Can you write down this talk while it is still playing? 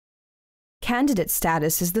Candidate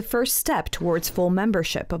status is the first step towards full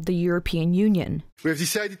membership of the European Union. We have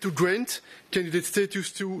decided to grant candidate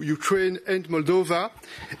status to Ukraine and Moldova,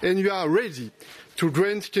 and we are ready to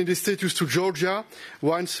grant candidate status to Georgia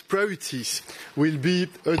once priorities will be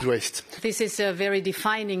addressed. This is a very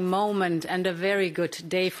defining moment and a very good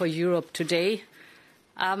day for Europe today.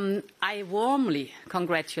 I warmly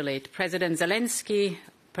congratulate President Zelensky,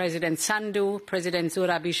 President Sandu, President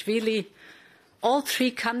Zurabishvili. All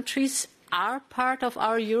three countries are part of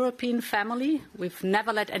our European family. We've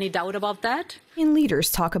never let any doubt about that. And leaders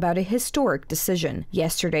talk about a historic decision.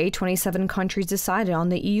 Yesterday, 27 countries decided on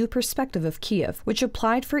the EU perspective of Kyiv, which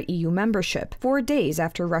applied for EU membership 4 days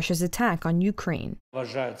after Russia's attack on Ukraine.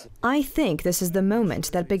 I think this is the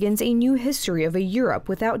moment that begins a new history of a Europe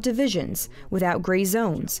without divisions, without gray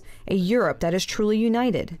zones, a Europe that is truly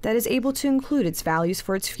united, that is able to include its values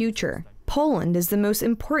for its future. Poland is the most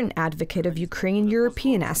important advocate of Ukrainian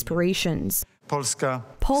European aspirations.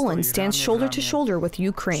 Poland stands shoulder to shoulder with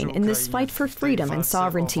Ukraine in this fight for freedom and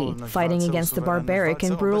sovereignty, fighting against the barbaric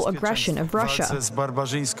and brutal aggression of Russia.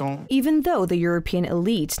 Even though the European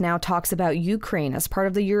elite now talks about Ukraine as part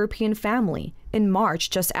of the European family, in March,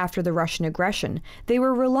 just after the Russian aggression, they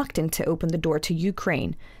were reluctant to open the door to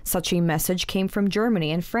Ukraine. Such a message came from Germany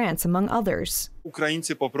and France, among others.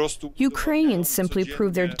 Ukrainians simply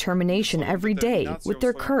prove their determination every day with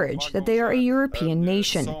their courage that they are a European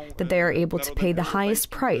nation, that they are able to pay the highest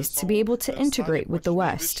price to be able to integrate with the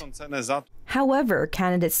West. However,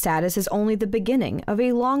 candidate status is only the beginning of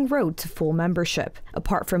a long road to full membership.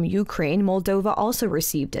 Apart from Ukraine, Moldova also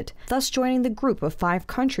received it, thus joining the group of 5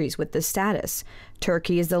 countries with this status.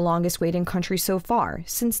 Turkey is the longest waiting country so far,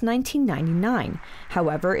 since 1999.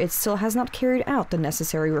 However, it still has not carried out the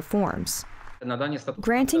necessary reforms.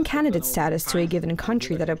 Granting candidate status to a given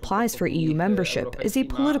country that applies for EU membership is a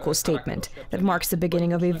political statement that marks the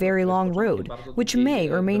beginning of a very long road, which may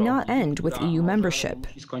or may not end with EU membership.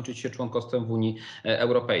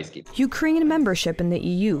 Ukrainian membership in the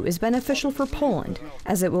EU is beneficial for Poland,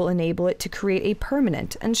 as it will enable it to create a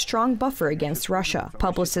permanent and strong buffer against Russia.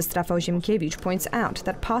 Publicist Rafał Ziemkiewicz points out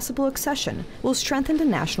that possible accession will strengthen the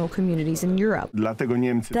national communities in Europe.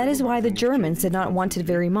 That is why the Germans did not want it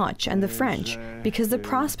very much, and the French, because the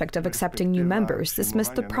prospect of accepting new members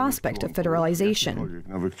dismissed the prospect of federalization.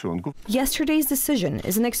 Yesterday's decision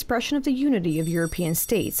is an expression of the unity of European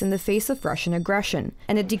states in the face of Russian aggression,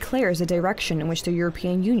 and it declares the direction in which the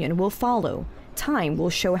European Union will follow. Time will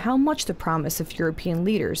show how much the promise of European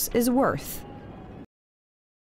leaders is worth.